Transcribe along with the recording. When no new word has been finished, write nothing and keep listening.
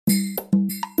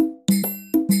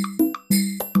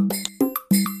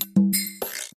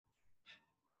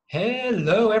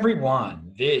Hello,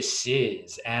 everyone. This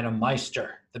is Adam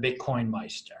Meister, the Bitcoin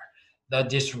Meister, the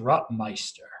Disrupt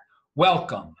Meister.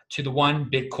 Welcome to the One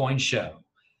Bitcoin Show.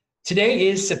 Today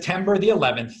is September the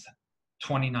 11th,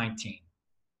 2019.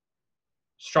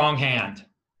 Strong hand,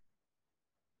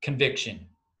 conviction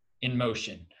in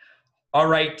motion. All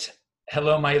right.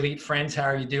 Hello, my elite friends. How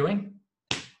are you doing?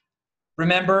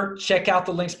 Remember, check out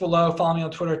the links below. Follow me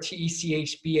on Twitter,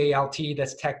 TECHBALT.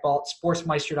 That's TechBalt,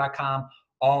 sportsmeister.com.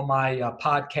 All my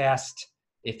podcasts,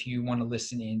 if you want to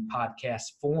listen in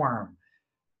podcast form.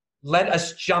 Let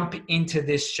us jump into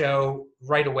this show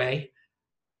right away.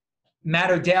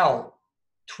 Matt Odell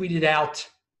tweeted out,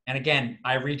 and again,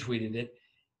 I retweeted it.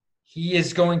 He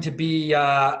is going to be,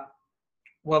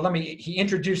 he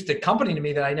introduced a company to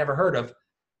me that I never heard of,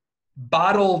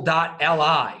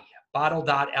 Bottle.li.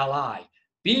 Bottle.li.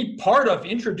 Be part of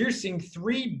introducing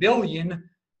 3 billion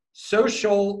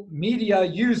social media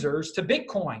users to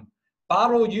Bitcoin.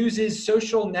 Bottle uses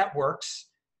social networks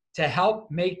to help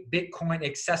make Bitcoin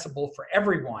accessible for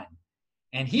everyone.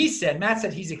 And Matt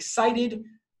said he's excited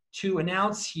to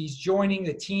announce he's joining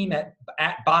the team at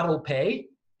Bottle Pay,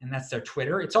 and that's their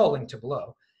Twitter. It's all linked to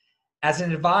below. As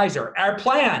an advisor, our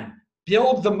plan,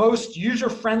 build the most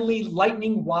user-friendly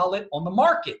Lightning wallet on the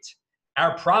market.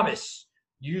 Our promise,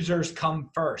 users come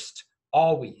first,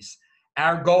 always.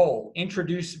 Our goal,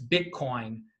 introduce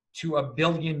Bitcoin to 1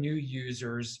 billion new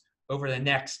users over the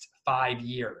next 5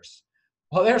 years.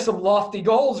 Well, there's some lofty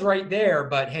goals right there,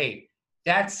 but hey,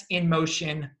 that's in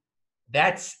motion.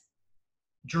 That's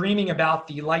dreaming about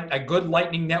a good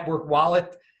Lightning Network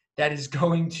wallet that is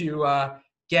going to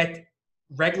get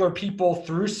regular people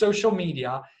through social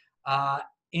media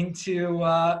into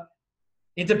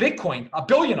Bitcoin, 1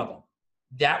 billion of them.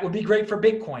 That would be great for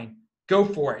Bitcoin. Go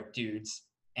for it, dudes.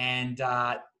 And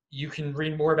you can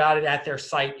read more about it at their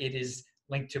site. It is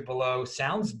linked to below.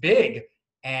 Sounds big.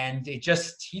 And he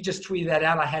just tweeted that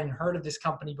out. I hadn't heard of this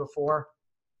company before.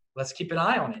 Let's keep an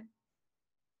eye on it.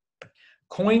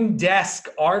 CoinDesk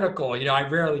article. I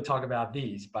rarely talk about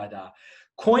these, but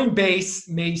Coinbase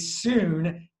may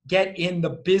soon get in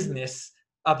the business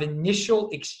of initial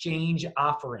exchange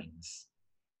offerings.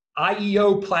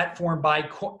 IEO platform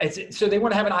so they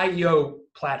want to have an IEO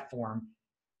platform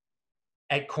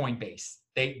at Coinbase.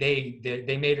 They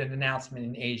made an announcement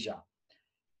in Asia.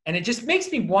 And it just makes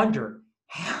me wonder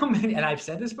how many, and I've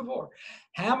said this before,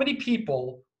 how many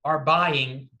people are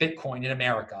buying Bitcoin in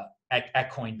America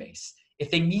at Coinbase if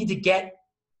they need to get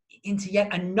into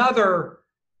yet another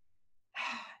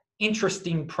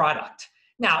interesting product.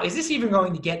 Now, is this even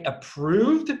going to get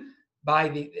approved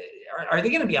by are they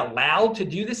going to be allowed to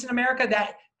do this in America?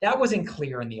 That wasn't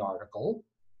clear in the article.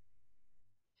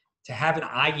 To have an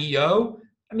IEO,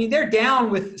 I mean, they're down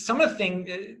with some of the things.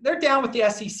 They're down with the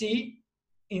SEC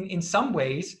in some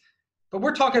ways, but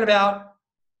we're talking about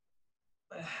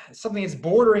something that's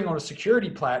bordering on a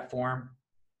security platform.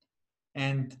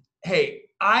 And hey,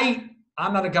 I'm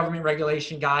not a government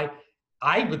regulation guy.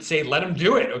 I would say let them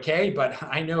do it, okay? But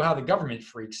I know how the government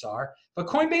freaks are. But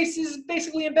Coinbase is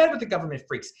basically in bed with the government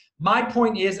freaks. My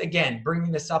point is, again,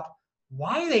 bringing this up,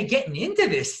 why are they getting into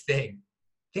this thing?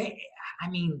 They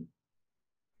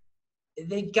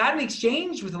got an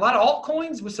exchange with a lot of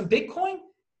altcoins, with some Bitcoin.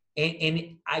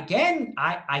 And again,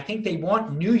 I think they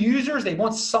want new users. They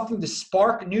want something to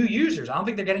spark new users. I don't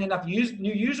think they're getting enough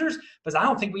new users, because I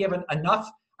don't think we have enough.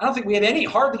 I don't think we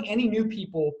have hardly any new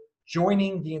people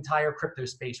joining the entire crypto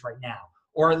space right now.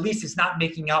 Or at least it's not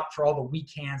making up for all the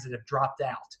weak hands that have dropped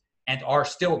out and are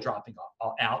still dropping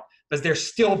out, because they're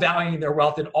still valuing their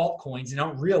wealth in altcoins and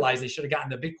don't realize they should have gotten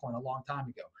to Bitcoin a long time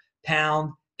ago.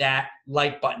 Pound that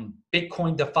like button.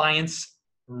 Bitcoin defiance,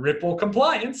 Ripple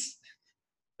compliance.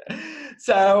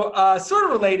 So sort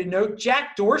of related note,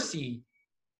 Jack Dorsey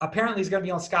apparently is going to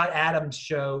be on Scott Adams'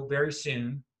 show very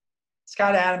soon.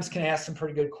 Scott Adams can ask some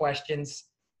pretty good questions,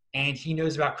 and he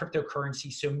knows about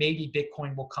cryptocurrency, so maybe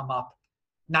Bitcoin will come up.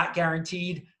 Not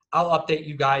guaranteed. I'll update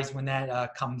you guys when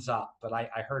that comes up, but I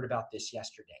heard about this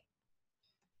yesterday.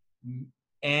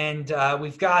 And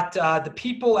we've got the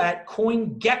people at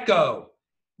CoinGecko.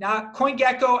 Now,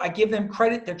 CoinGecko, I give them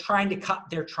credit. They're trying to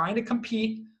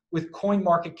compete with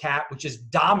CoinMarketCap, which just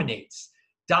dominates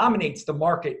the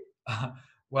market.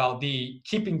 The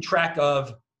keeping track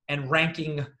of and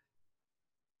ranking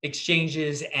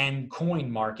exchanges and coin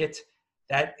market.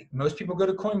 That most people go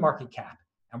to CoinMarketCap,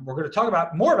 and we're going to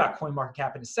talk more about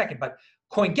CoinMarketCap in a second. But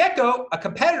CoinGecko, a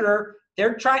competitor,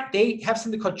 they have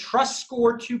something called Trust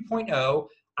Score 2.0.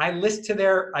 I link to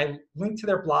their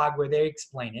blog where they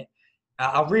explain it.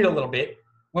 I'll read a little bit.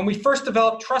 When we first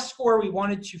developed TrustScore, we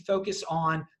wanted to focus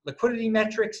on liquidity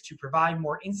metrics to provide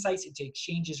more insights into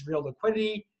exchanges' real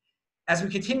liquidity. As we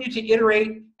continue to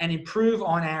iterate and improve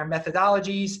on our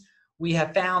methodologies, we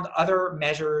have found other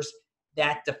measures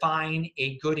that define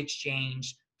a good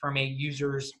exchange from a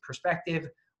user's perspective.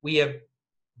 We have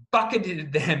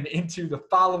bucketed them into the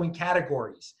following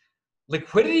categories: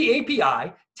 liquidity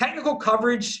API, technical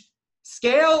coverage,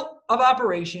 scale of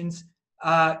operations,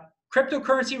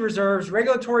 cryptocurrency reserves,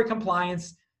 regulatory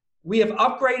compliance. We have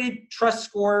upgraded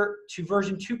TrustScore to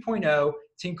version 2.0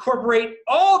 to incorporate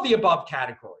all the above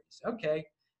categories. Okay,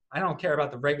 I don't care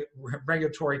about the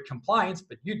regulatory compliance,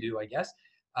 but you do, I guess,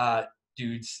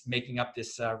 dudes making up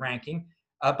this ranking.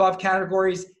 Above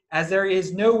categories, as there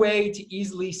is no way to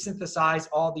easily synthesize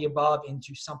all the above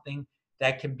into something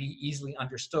that can be easily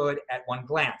understood at one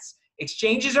glance.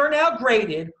 Exchanges are now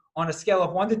graded on a scale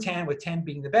of 1 to 10, with 10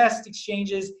 being the best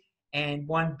exchanges and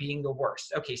 1 being the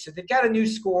worst. Okay, so they've got a new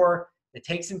score that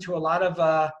takes into a lot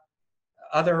of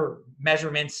other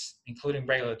measurements, including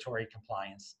regulatory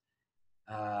compliance.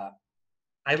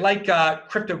 I like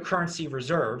cryptocurrency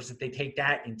reserves, that they take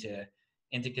that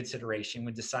into consideration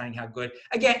when deciding how good.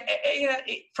 Again,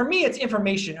 for me, it's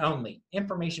information only,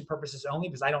 information purposes only,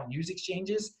 because I don't use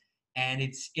exchanges. And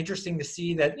it's interesting to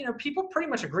see that, people pretty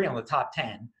much agree on the top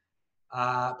 10.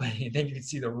 But then you can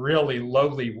see the really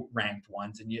lowly ranked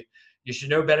ones, and you should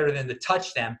know better than to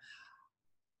touch them.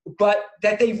 But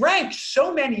that they rank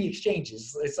so many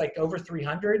exchanges, it's like over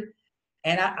 300.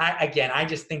 And I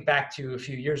just think back to a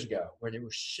few years ago where there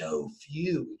were so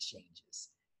few exchanges.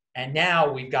 And now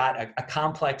we've got a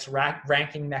complex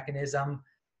ranking mechanism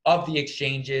of the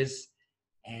exchanges.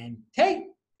 And hey,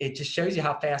 it just shows you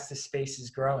how fast this space is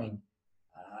growing.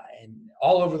 And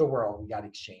all over the world, we got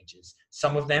exchanges.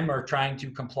 Some of them are trying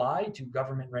to comply to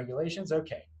government regulations.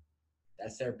 Okay,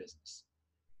 that's their business.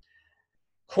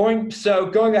 So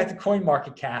going back to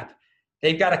CoinMarketCap,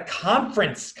 they've got a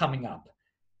conference coming up.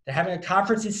 They're having a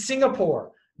conference in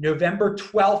Singapore, November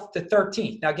 12th to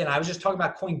 13th. Now, again, I was just talking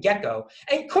about CoinGecko,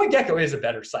 and CoinGecko is a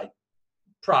better site,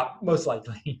 most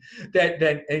likely,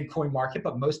 than in CoinMarket,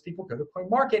 but most people go to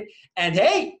CoinMarket. And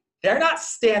hey, they're not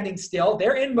standing still.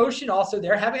 They're in motion also.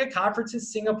 They're having a conference in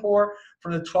Singapore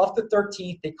from the 12th to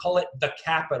 13th. They call it The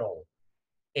Capital,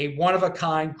 a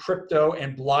one-of-a-kind crypto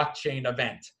and blockchain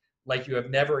event like you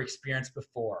have never experienced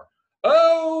before.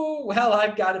 Oh, well,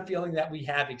 I've got a feeling that we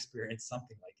have experienced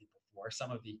something like it before.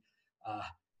 Some of the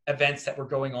events that were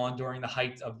going on during the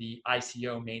height of the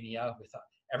ICO mania, with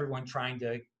everyone trying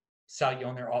to sell you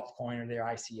on their altcoin or their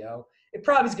ICO. It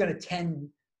probably is going to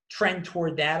trend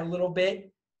toward that a little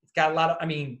bit. It's got a lot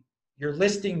of, you're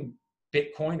listing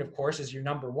Bitcoin, of course, as your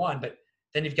number one, but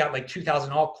then you've got like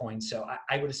 2,000 altcoins. So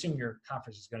I would assume your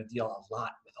conference is going to deal a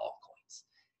lot with altcoins.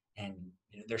 And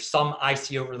there's some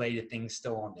ICO related things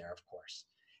still on there, of course.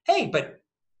 Hey, but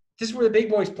this is where the big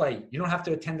boys play. You don't have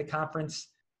to attend the conference.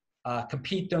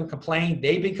 Compete, don't complain.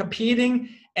 They've been competing,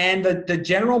 and the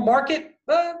general market,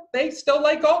 they still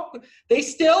they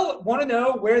still want to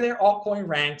know where their altcoin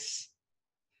ranks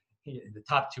in the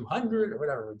top 200 or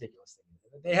whatever ridiculous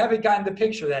thing. They haven't gotten the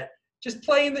picture that just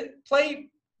play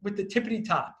with the tippity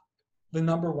top, the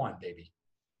number one, baby.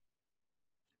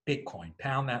 Bitcoin,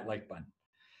 pound that like button.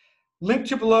 Link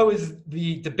to below is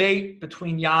the debate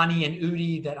between Yanni and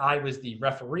Udi that I was the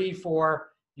referee for.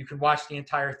 You can watch the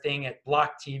entire thing at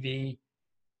Block TV.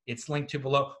 It's linked to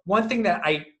below. One thing that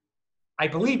I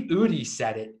believe Udi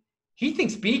said it, he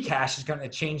thinks Bcash is going to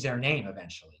change their name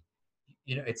eventually.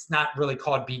 It's not really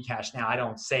called Bcash now. I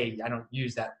don't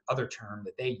use that other term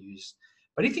that they use,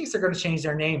 but he thinks they're going to change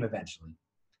their name eventually.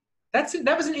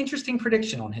 That was an interesting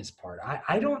prediction on his part.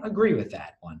 I don't agree with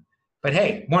that one, but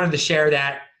hey, wanted to share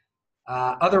that.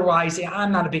 Otherwise,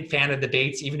 I'm not a big fan of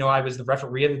debates, even though I was the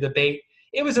referee of the debate.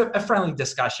 It was a friendly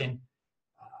discussion,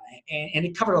 and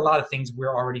it covered a lot of things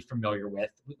we're already familiar with.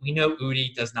 We know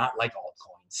Udi does not like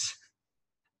altcoins.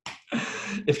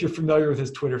 If you're familiar with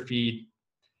his Twitter feed,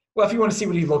 well, if you want to see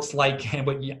what he looks like and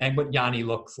what Yanni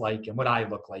looks like and what I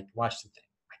look like, watch the thing,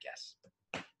 I guess.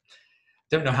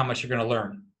 Don't know how much you're going to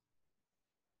learn.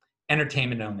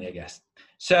 Entertainment only, I guess.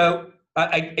 So,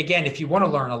 again, if you want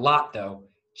to learn a lot, though,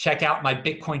 check out my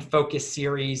Bitcoin Focus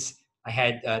series. I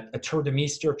had a Tour de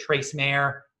Meester, Trace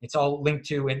Mayer. It's all linked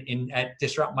to at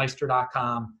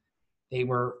disruptmeister.com. They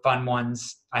were fun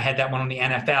ones. I had that one on the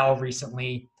NFL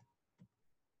recently.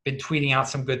 Been tweeting out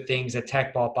some good things at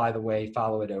TechBalt, by the way.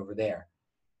 Follow it over there.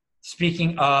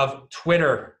 Speaking of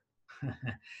Twitter,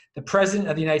 the President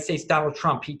of the United States, Donald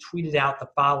Trump, he tweeted out the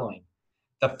following.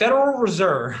 The Federal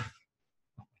Reserve,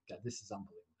 oh my God, this is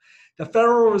unbelievable. The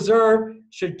Federal Reserve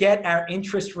should get our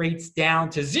interest rates down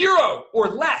to 0 or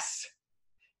less.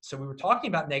 So we were talking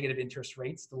about negative interest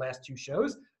rates the last 2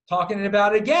 shows, talking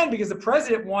about it again because the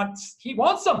president wants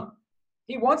them.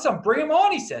 He wants them. Bring them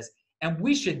on, he says. And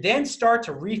we should then start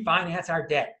to refinance our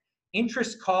debt.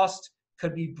 Interest costs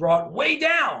could be brought way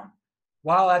down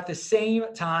while at the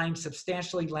same time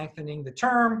substantially lengthening the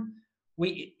term.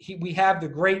 We have the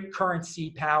great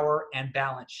currency power and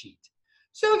balance sheet.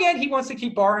 So again, he wants to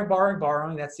keep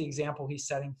borrowing. That's the example he's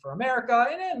setting for America,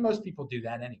 and most people do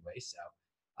that anyway. So,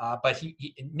 but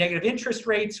negative interest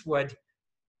rates would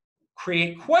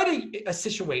create quite a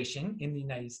situation in the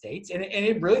United States, and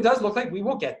it really does look like we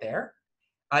will get there.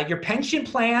 Your pension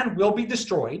plan will be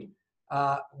destroyed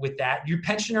with that. You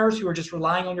pensioners who are just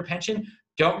relying on your pension,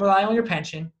 don't rely on your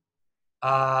pension.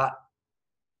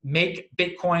 Make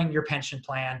Bitcoin your pension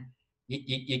plan.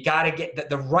 You got to get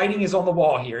the writing is on the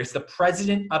wall here. It's the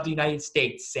president of the United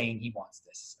States saying he wants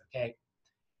this, okay?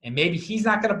 And maybe he's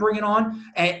not going to bring it on,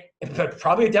 but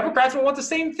probably the Democrats will want the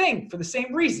same thing for the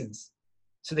same reasons.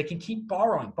 So they can keep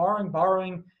borrowing,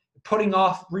 putting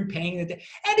off repaying the debt.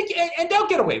 And they'll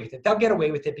get away with it. They'll get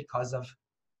away with it because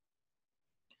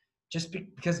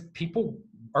people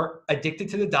are addicted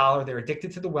to the dollar. They're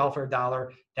addicted to the welfare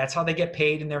dollar. That's how they get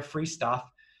paid in their free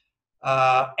stuff.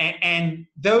 And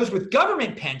those with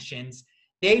government pensions,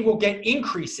 they will get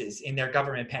increases in their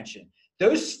government pension.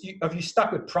 Those of you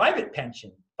stuck with private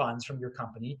pension funds from your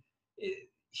company,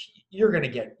 you're going to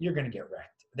get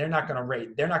wrecked. They're not going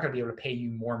to be able to pay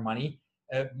you more money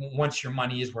once your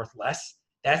money is worth less.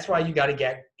 That's why you got to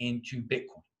get into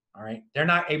Bitcoin. All right. They're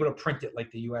not able to print it like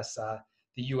the U.S.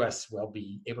 The U.S. will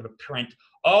be able to print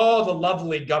all the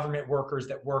lovely government workers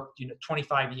that worked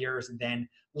 25 years and then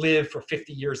live for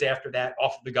 50 years after that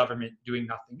off of the government doing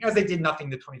nothing, as they did nothing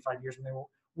the 25 years when they were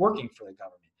working for the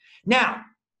government. Now,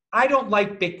 I don't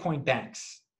like Bitcoin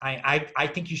banks. I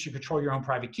think you should control your own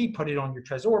private key, put it on your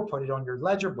Trezor, put it on your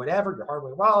Ledger, whatever, your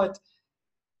hardware wallet.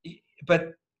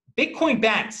 But Bitcoin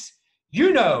banks,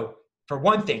 for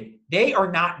one thing,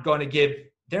 they're not going to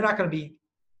be,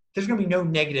 there's going to be no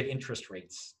negative interest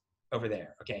rates over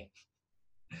there, okay?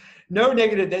 No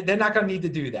negative, they're not going to need to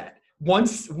do that.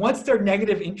 Once there are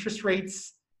negative interest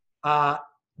rates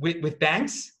with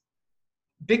banks,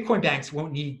 Bitcoin banks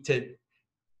won't need to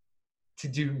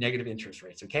do negative interest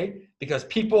rates, okay? Because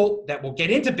people that will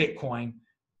get into Bitcoin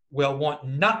will want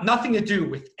nothing to do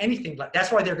with anything.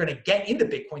 That's why they're going to get into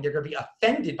Bitcoin. They're going to be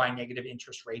offended by negative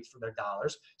interest rates for their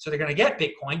dollars. So they're going to get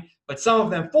Bitcoin, but some of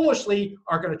them foolishly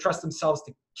are going to trust themselves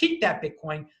to keep that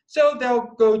Bitcoin. So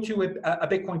they'll go to a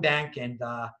Bitcoin bank and,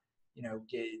 and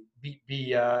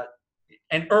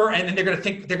then they're going to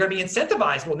think they're going to be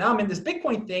incentivized. Well, now I'm in this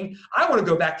Bitcoin thing. I want to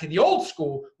go back to the old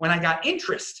school when I got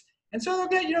interest. And so they'll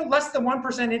get, less than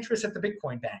 1% interest at the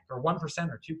Bitcoin bank, or 1% or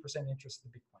 2% interest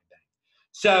at the Bitcoin bank.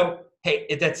 So, hey,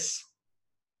 it's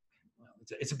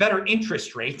a better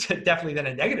interest rate, definitely, than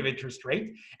a negative interest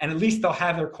rate. And at least they'll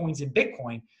have their coins in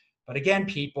Bitcoin. But again,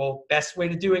 people, best way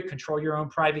to do it, control your own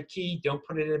private key. Don't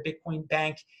put it in a Bitcoin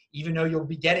bank, even though you'll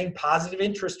be getting positive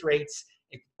interest rates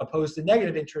opposed to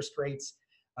negative interest rates.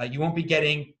 You won't be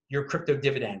getting your crypto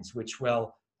dividends, which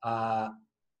will,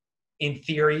 in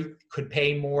theory, could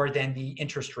pay more than the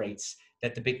interest rates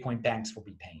that the Bitcoin banks will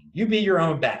be paying. You be your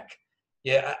own bank.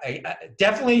 Yeah, I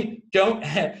definitely don't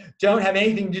have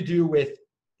anything to do with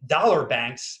dollar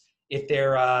banks if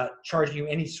they're charging you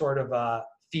any sort of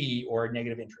fee or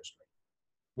negative interest rate,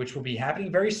 which will be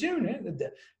happening very soon.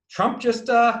 Trump just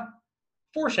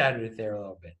foreshadowed it there a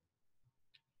little bit.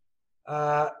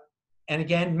 And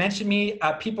again, mention me.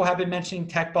 People have been mentioning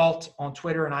TechBalt on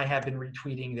Twitter, and I have been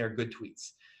retweeting their good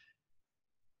tweets.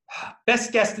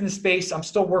 Best guest in the space. I'm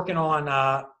still working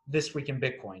on This Week in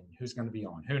Bitcoin. Who's going to be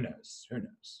on? Who knows? Who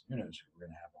knows who we're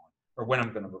going to have on, or when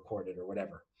I'm going to record it, or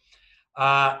whatever.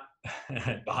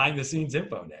 Behind the scenes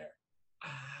info there.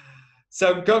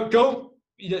 So go.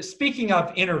 Speaking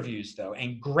of interviews, though,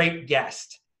 and great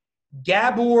guest,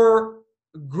 Gabor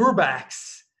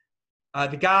Gurbax,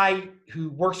 the guy who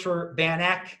works for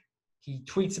VanEck. He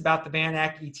tweets about the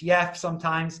VanEck ETF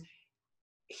sometimes.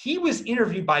 He was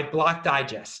interviewed by Block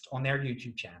Digest on their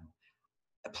YouTube channel.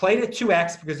 I played it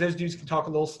 2x because those dudes can talk a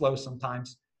little slow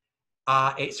sometimes.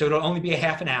 So it'll only be a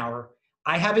half an hour.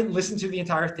 I haven't listened to the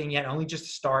entire thing yet, only just to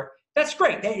start. That's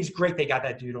great. That is great they got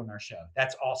that dude on their show.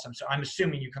 That's awesome. So I'm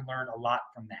assuming you can learn a lot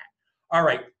from that. All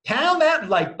right. Pound that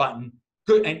like button.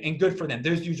 Good and good for them.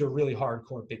 Those dudes are really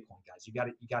hardcore Bitcoin guys. You got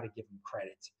to give them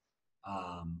credit.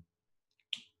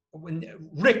 When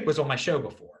Rick was on my show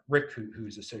before, Rick,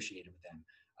 who's associated with them,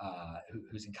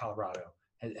 who's in Colorado,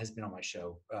 has been on my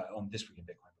show on This Week in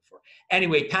Bitcoin before.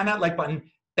 Anyway, pound that like button.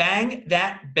 bang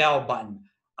that bell button.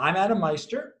 I'm Adam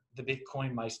Meister, the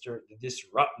Bitcoin Meister, the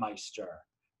Disrupt Meister.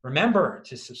 Remember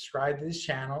to subscribe to this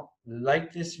channel,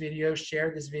 like this video,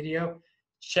 share this video,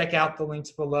 check out the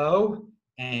links below,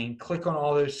 and click on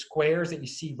all those squares that you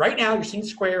see right now. You're seeing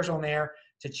squares on there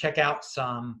to check out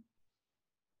some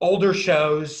older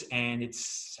shows. And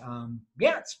it's,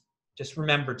 it's just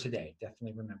remember today.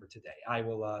 Definitely remember today. I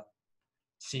will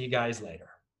see you guys later.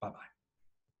 Bye-bye.